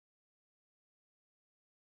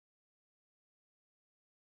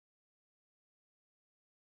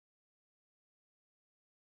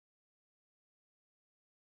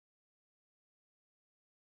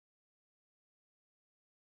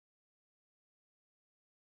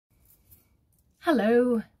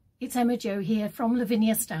Hello, it's Emma Jo here from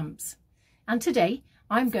Lavinia Stamps, and today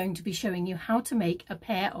I'm going to be showing you how to make a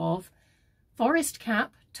pair of Forest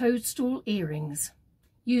Cap Toadstool earrings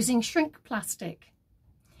using shrink plastic.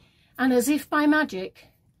 And as if by magic,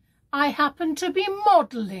 I happen to be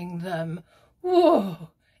modelling them. Whoa!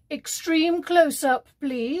 Extreme close-up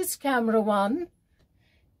please, camera one.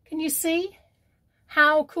 Can you see?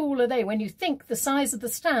 How cool are they when you think the size of the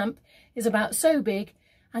stamp is about so big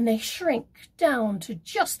and they shrink down to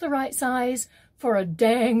just the right size for a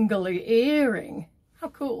dangly earring. How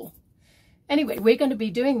cool. Anyway, we're going to be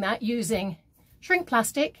doing that using shrink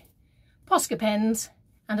plastic, Posca pens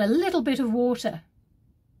and a little bit of water.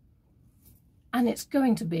 And it's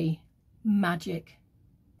going to be magic.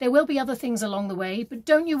 There will be other things along the way, but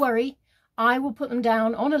don't you worry. I will put them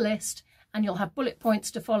down on a list and you'll have bullet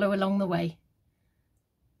points to follow along the way.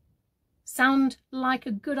 Sound like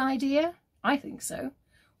a good idea? I think so.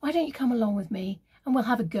 Why don't you come along with me and we'll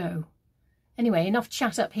have a go. Anyway, enough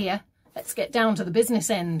chat up here. Let's get down to the business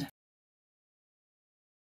end.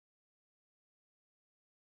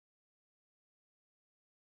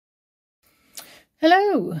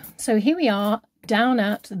 Hello, so here we are down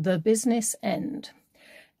at the business end.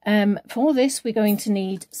 For this we're going to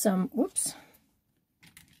need some,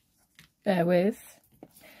 bear with,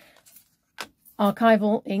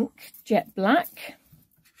 archival ink, jet black,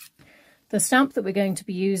 the stamp that we're going to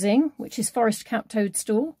be using, which is Forest Cap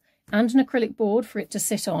Toadstool, and an acrylic board for it to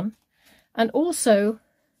sit on, and also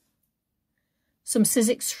some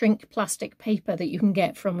Sizzix shrink plastic paper that you can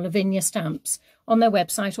get from Lavinia Stamps on their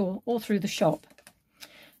website or through the shop.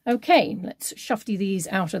 Okay, let's shufty these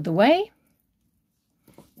out of the way.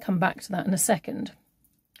 Come back to that in a second.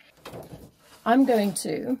 I'm going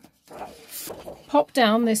to pop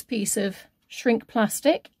down this piece of shrink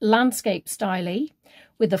plastic, landscape styly,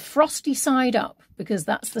 with the frosty side up, because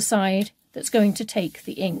that's the side that's going to take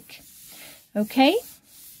the ink. Okay,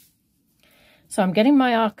 so I'm getting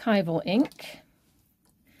my archival ink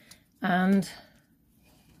and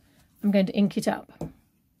I'm going to ink it up,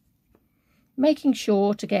 making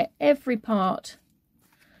sure to get every part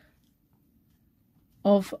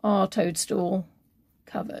of our toadstool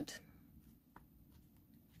covered.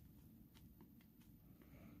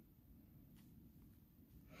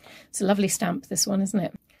 It's a lovely stamp, this one, isn't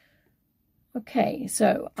it? Okay,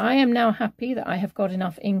 so I am now happy that I have got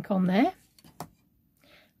enough ink on there.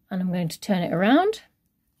 And I'm going to turn it around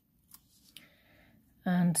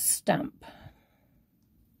and stamp.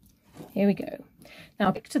 Here we go.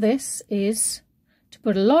 Now, the trick to this is to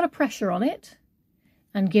put a lot of pressure on it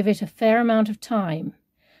and give it a fair amount of time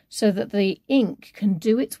so that the ink can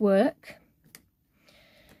do its work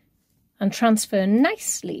and transfer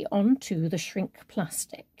nicely onto the shrink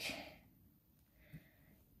plastic.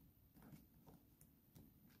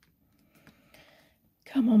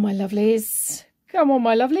 Come on, my lovelies. Come on,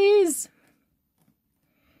 my lovelies.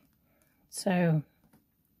 So, I'm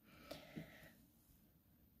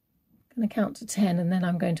going to count to 10 and then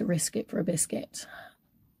I'm going to risk it for a biscuit.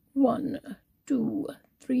 1, 2,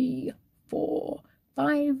 3, 4,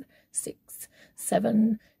 5, 6,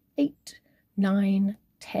 7, 8, 9,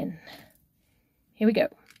 10. Here we go.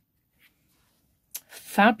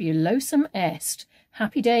 Fabulosum est.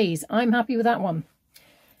 Happy days. I'm happy with that one.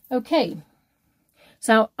 Okay.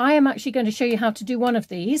 So I am actually going to show you how to do one of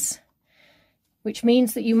these, which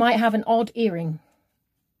means that you might have an odd earring.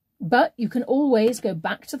 But you can always go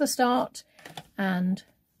back to the start and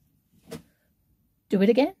do it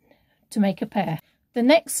again to make a pair. The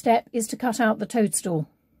next step is to cut out the toadstool.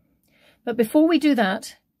 But before we do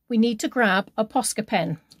that, we need to grab a Posca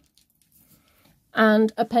pen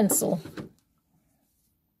and a pencil.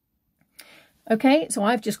 Okay, so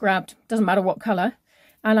I've just grabbed, doesn't matter what colour,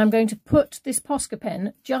 and I'm going to put this Posca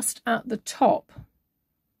pen just at the top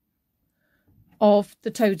of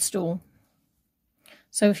the toadstool.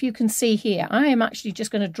 So if you can see here, I am actually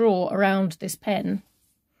just going to draw around this pen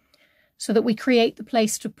so that we create the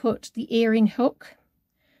place to put the earring hook.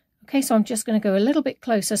 Okay, so I'm just going to go a little bit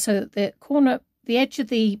closer so that the corner, the edge of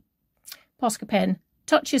the Posca pen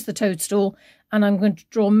touches the toadstool, and I'm going to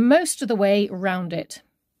draw most of the way around it.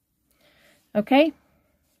 Okay,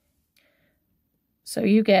 so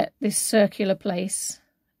you get this circular place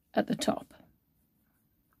at the top.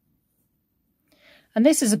 And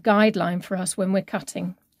this is a guideline for us when we're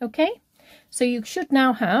cutting. Okay, so you should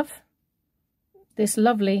now have this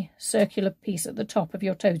lovely circular piece at the top of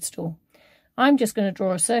your toadstool. I'm just going to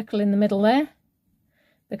draw a circle in the middle there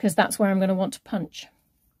because that's where I'm going to want to punch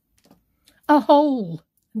a hole.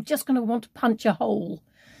 I'm just going to want to punch a hole.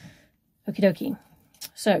 Okie dokie.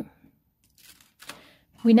 So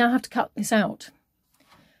we now have to cut this out.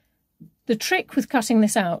 The trick with cutting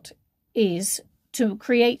this out is to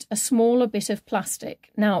create a smaller bit of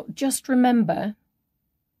plastic. Now, just remember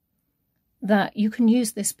that you can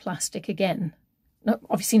use this plastic again. No,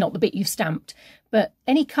 obviously not the bit you've stamped, but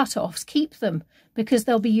any cut-offs, keep them because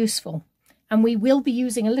they'll be useful. And we will be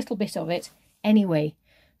using a little bit of it anyway.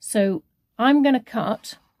 So I'm going to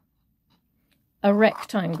cut a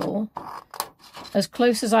rectangle as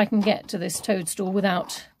close as I can get to this toadstool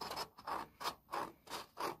without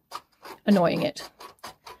annoying it.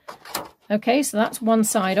 Okay, so that's one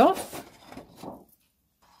side off.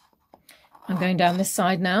 I'm going down this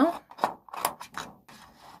side now.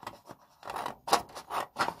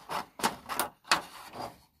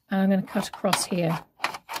 And I'm going to cut across here.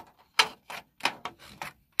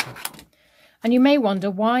 And you may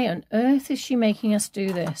wonder, why on earth is she making us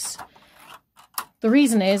do this? The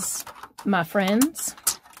reason is, my friends,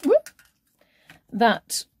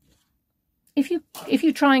 that if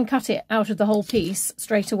you try and cut it out of the whole piece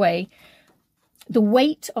straight away, the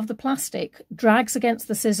weight of the plastic drags against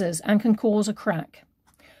the scissors and can cause a crack.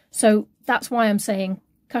 So that's why I'm saying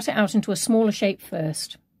cut it out into a smaller shape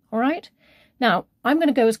first. All right? Now, I'm going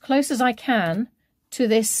to go as close as I can to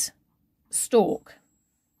this stalk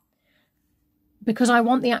because I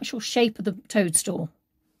want the actual shape of the toadstool.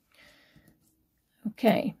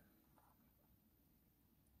 Okay.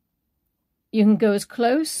 You can go as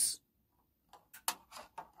close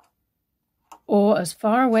or as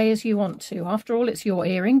far away as you want to. After all, it's your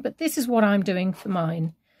earring, but this is what I'm doing for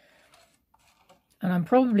mine. And I'm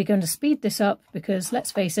probably going to speed this up because,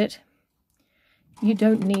 let's face it, you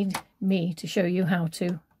don't need me to show you how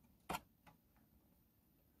to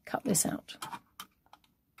cut this out.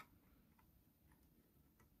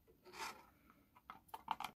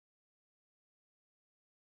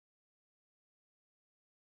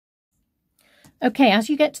 Okay, as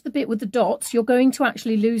you get to the bit with the dots, you're going to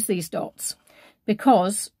actually lose these dots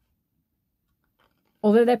because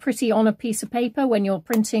although they're pretty on a piece of paper when you're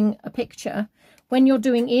printing a picture, when you're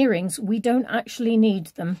doing earrings, we don't actually need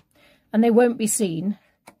them and they won't be seen.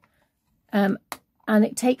 And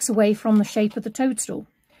it takes away from the shape of the toadstool.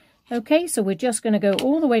 Okay, so we're just going to go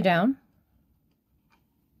all the way down.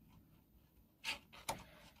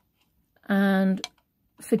 And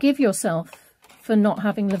forgive yourself for not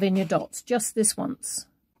having Lavinia dots, just this once.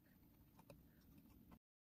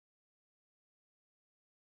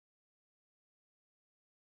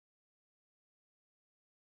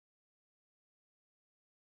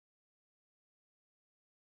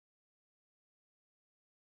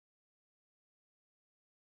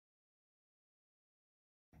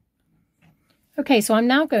 Okay, so I'm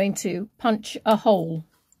now going to punch a hole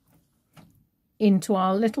into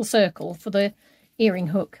our little circle for the earring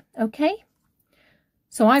hook, okay?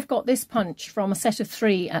 So I've got this punch from a set of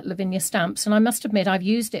 3 at Lavinia Stamps, and I must admit I've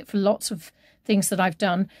used it for lots of things that I've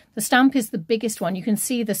done. The stamp is the biggest one. You can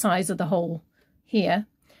see the size of the hole here.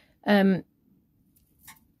 And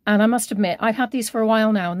I must admit, I've had these for a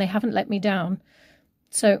while now and they haven't let me down.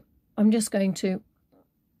 So I'm just going to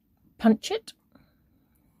punch it.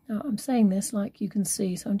 Now, I'm saying this like you can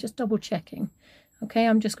see, so I'm just double checking. Okay,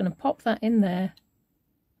 I'm just going to pop that in there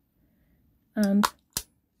and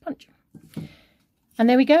punch. And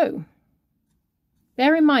there we go.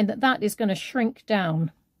 Bear in mind that that is going to shrink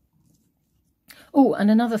down. Oh,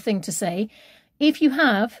 and another thing to say, if you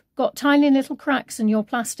have got tiny little cracks in your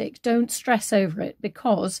plastic, don't stress over it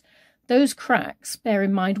because those cracks, bear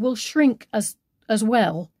in mind, will shrink as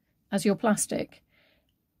well as your plastic.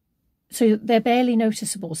 So they're barely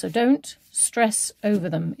noticeable. So don't stress over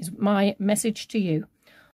them is my message to you.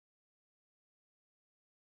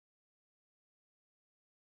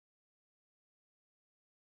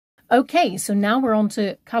 Okay, so now we're on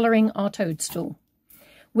to colouring our toadstool.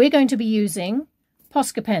 We're going to be using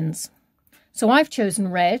Posca pens. So I've chosen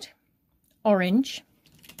red, orange,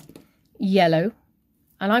 yellow,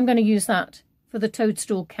 and I'm going to use that for the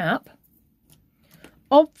toadstool cap.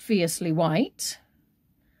 Obviously white.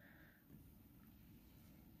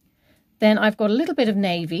 Then I've got a little bit of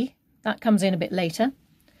navy, that comes in a bit later.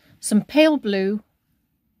 Some pale blue,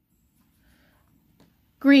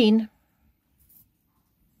 green,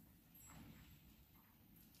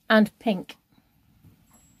 and pink.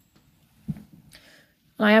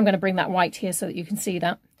 I am going to bring that white here so that you can see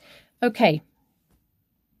that. Okay.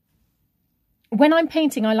 When I'm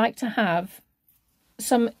painting, I like to have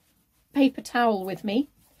some paper towel with me,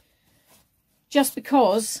 just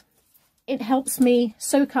because it helps me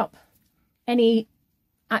soak up any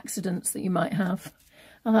accidents that you might have.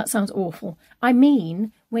 Oh, that sounds awful. I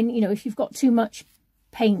mean, when, you know, if you've got too much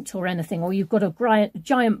paint or anything, or you've got a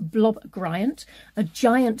giant blob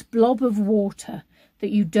of water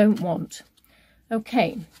that you don't want.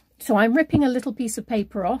 Okay, so I'm ripping a little piece of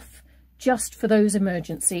paper off just for those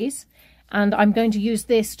emergencies, and I'm going to use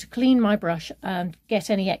this to clean my brush and get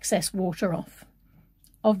any excess water off.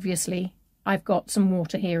 Obviously, I've got some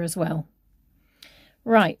water here as well.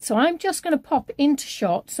 Right, so I'm just going to pop into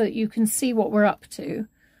shot so that you can see what we're up to.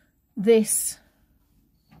 This,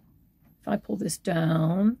 if I pull this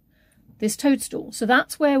down, this toadstool. So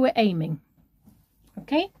that's where we're aiming.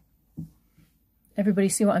 Okay? Everybody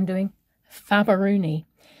see what I'm doing? Fabaroonie.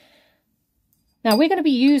 Now we're going to be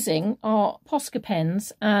using our Posca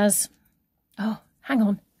pens as, oh, hang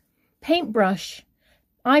on, paintbrush.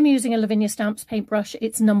 I'm using a Lavinia Stamps paintbrush.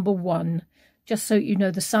 It's number 1, just so you know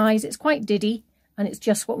the size. It's quite diddy, and it's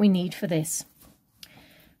just what we need for this.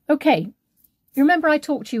 Okay, you remember I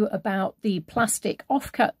talked to you about the plastic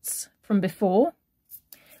offcuts from before?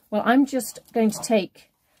 Well, I'm just going to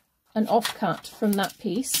take an offcut from that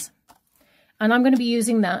piece, and I'm going to be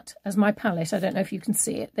using that as my palette. I don't know if you can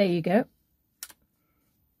see it. There you go.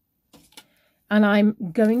 And I'm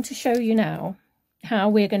going to show you now how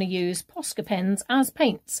we're going to use Posca pens as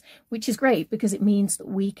paints, which is great because it means that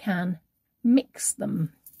we can mix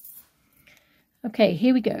them. Okay,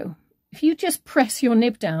 here we go. If you just press your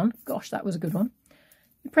nib down, gosh, that was a good one.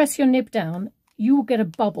 You press your nib down, you will get a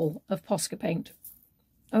bubble of Posca paint.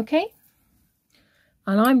 Okay?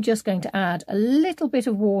 And I'm just going to add a little bit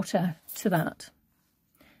of water to that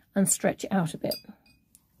and stretch it out a bit.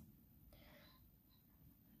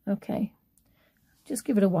 Okay. Just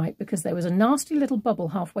give it a wipe because there was a nasty little bubble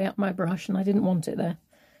halfway up my brush and I didn't want it there.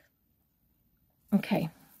 Okay,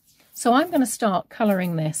 so I'm going to start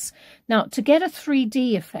colouring this. Now, to get a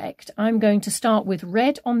 3D effect, I'm going to start with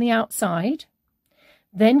red on the outside,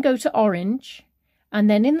 then go to orange, and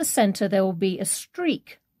then in the centre there will be a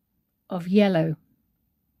streak of yellow.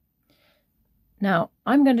 Now,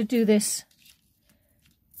 I'm going to do this,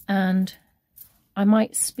 and I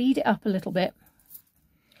might speed it up a little bit.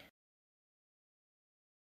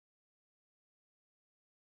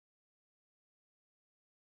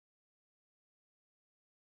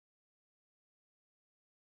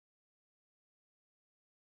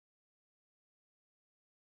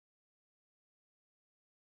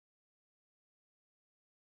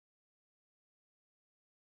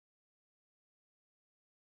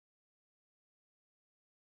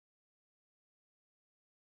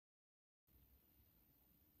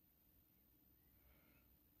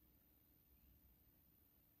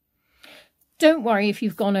 Don't worry if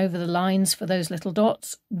you've gone over the lines for those little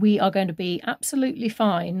dots. We are going to be absolutely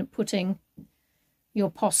fine putting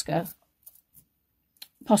your Posca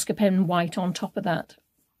pen white on top of that.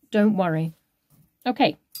 Don't worry.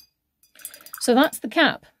 Okay, so that's the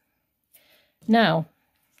cap. Now,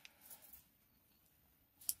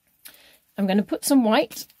 I'm going to put some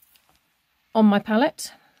white on my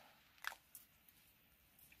palette.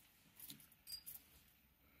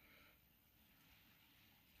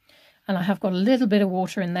 And I have got a little bit of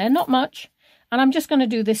water in there, not much. And I'm just going to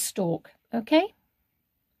do this stalk, okay?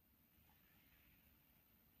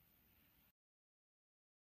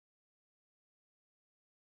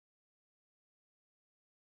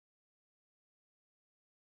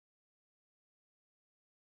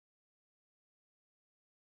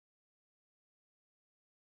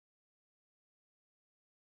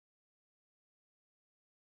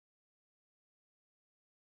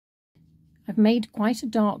 I've made quite a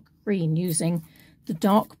dark green using the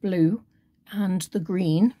dark blue and the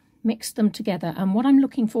green, mixed them together. And what I'm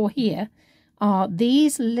looking for here are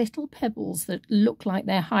these little pebbles that look like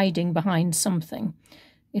they're hiding behind something.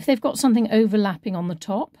 If they've got something overlapping on the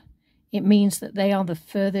top, it means that they are the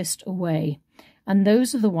furthest away. And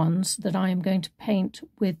those are the ones that I am going to paint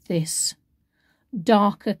with this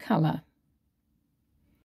darker colour.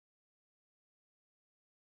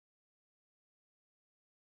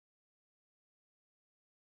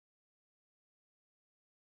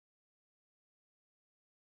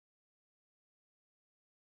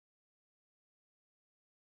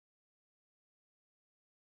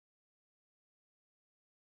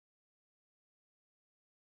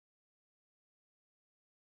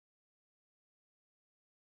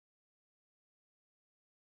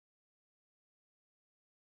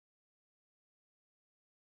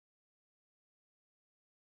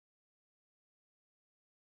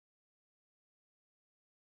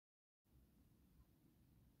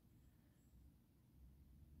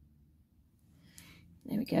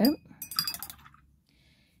 There we go.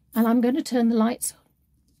 And I'm going to turn the lights on.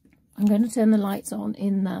 I'm going to turn the lights on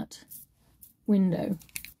in that window.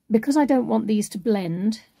 Because I don't want these to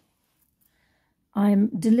blend, I'm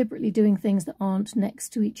deliberately doing things that aren't next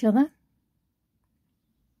to each other.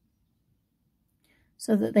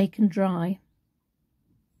 so that they can dry.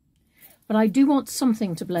 But I do want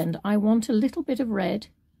something to blend. I want a little bit of red,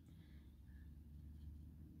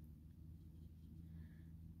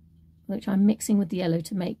 which I'm mixing with the yellow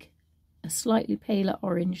to make a slightly paler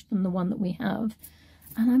orange than the one that we have.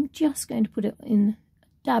 And I'm just going to put it in,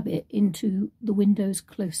 dab it into the windows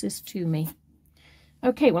closest to me.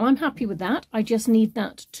 Okay, well, I'm happy with that. I just need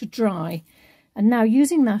that to dry. And now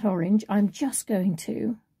using that orange, I'm just going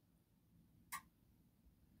to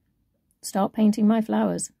start painting my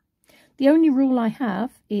flowers. The only rule I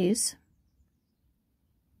have is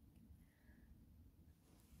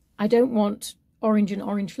I don't want orange and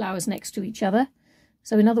orange flowers next to each other.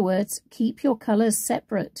 So in other words, keep your colours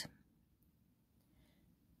separate.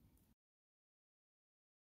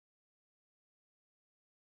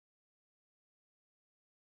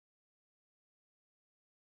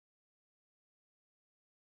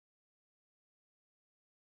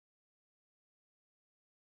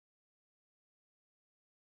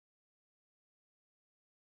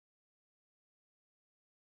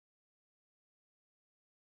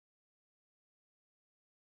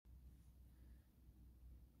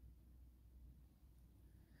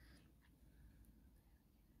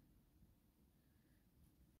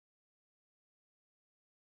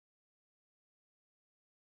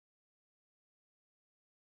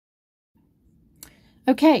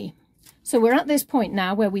 Okay, so we're at this point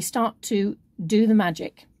now where we start to do the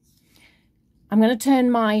magic. I'm going to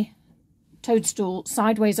turn my toadstool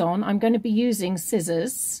sideways on. I'm going to be using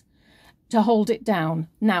scissors to hold it down.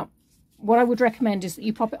 Now, what I would recommend is that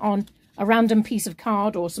you pop it on a random piece of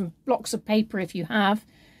card or some blocks of paper if you have,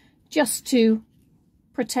 just to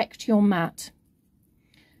protect your mat.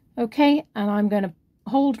 Okay, and I'm going to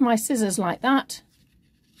hold my scissors like that.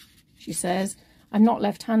 She says, I'm not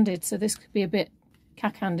left-handed, so this could be a bit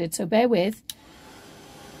cack-handed, so bear with.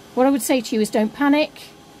 What I would say to you is don't panic.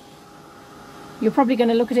 You're probably going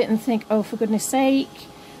to look at it and think, oh, for goodness sake,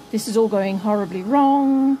 this is all going horribly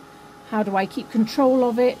wrong. How do I keep control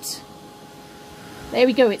of it? There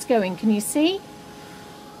we go, it's going. Can you see?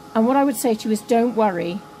 And what I would say to you is don't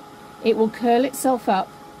worry. It will curl itself up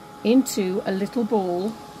into a little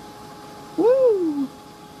ball. Woo!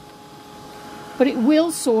 But it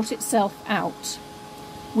will sort itself out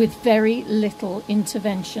with very little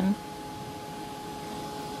intervention.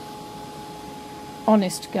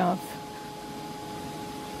 Honest Gov.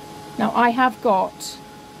 Now I have got,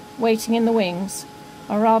 waiting in the wings,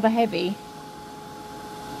 a rather heavy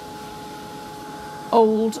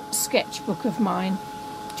old sketchbook of mine,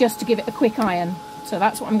 just to give it a quick iron. So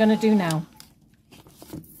that's what I'm going to do now.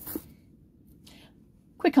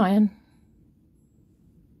 Quick iron.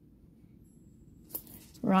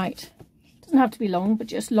 Right. Doesn't have to be long, but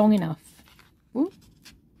just long enough. Ooh.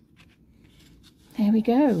 There we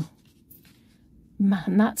go.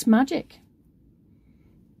 Man, that's magic.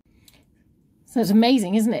 So it's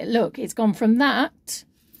amazing, isn't it? Look, it's gone from that,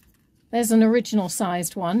 there's an original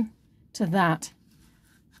sized one, to that.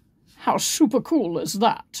 How super cool is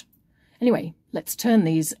that? Anyway, let's turn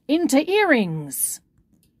these into earrings.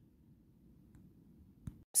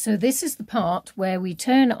 So this is the part where we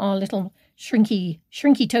turn our little shrinky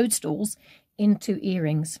toadstools into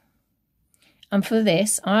earrings. And for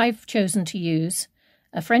this, I've chosen to use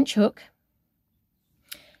a French hook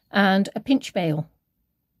and a pinch bail.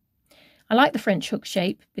 I like the French hook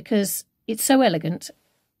shape because it's so elegant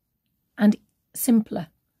and simpler.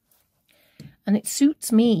 And it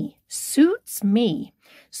suits me. Suits me.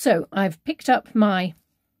 So I've picked up my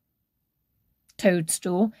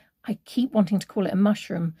toadstool. I keep wanting to call it a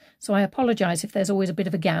mushroom, so I apologise if there's always a bit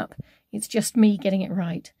of a gap. It's just me getting it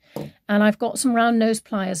right. And I've got some round nose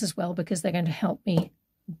pliers as well because they're going to help me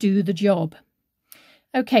do the job.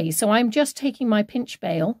 Okay, so I'm just taking my pinch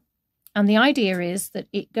bail, and the idea is that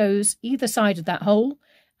it goes either side of that hole,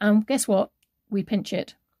 and guess what? We pinch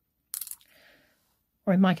it.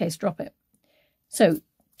 Or in my case, drop it. So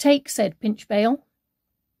take said pinch bail,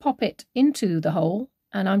 pop it into the hole,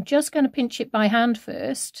 and I'm just going to pinch it by hand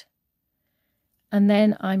first. And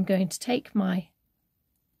then I'm going to take my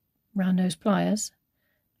round nose pliers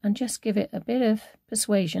and just give it a bit of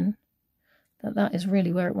persuasion that that is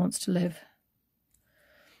really where it wants to live.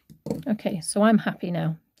 Okay, so I'm happy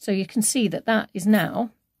now. So you can see that that is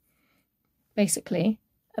now basically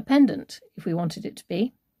a pendant, if we wanted it to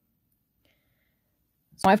be.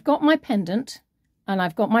 So I've got my pendant and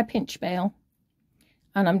I've got my pinch bail,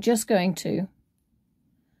 and I'm just going to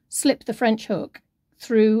slip the French hook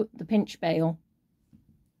through the pinch bail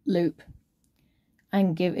loop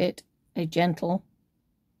and give it a gentle,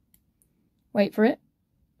 wait for it,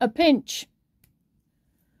 a pinch.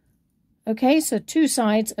 Okay, so two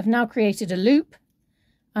sides have now created a loop,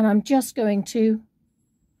 And I'm just going to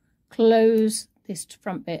close this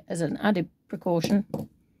front bit as an added precaution.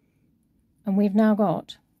 And we've now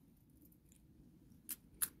got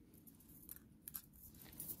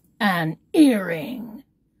an earring.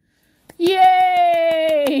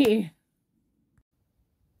 Yay!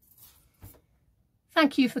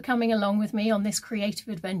 Thank you for coming along with me on this creative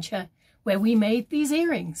adventure where we made these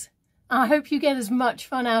earrings. I hope you get as much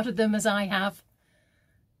fun out of them as I have.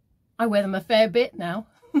 I wear them a fair bit now.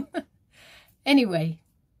 Anyway,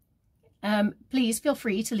 please feel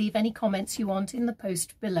free to leave any comments you want in the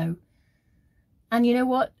post below. And you know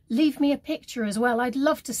what? Leave me a picture as well. I'd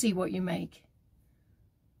love to see what you make.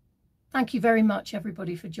 Thank you very much,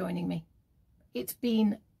 everybody, for joining me. It's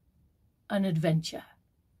been an adventure.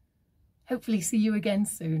 Hopefully see you again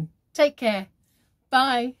soon. Take care.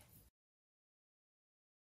 Bye.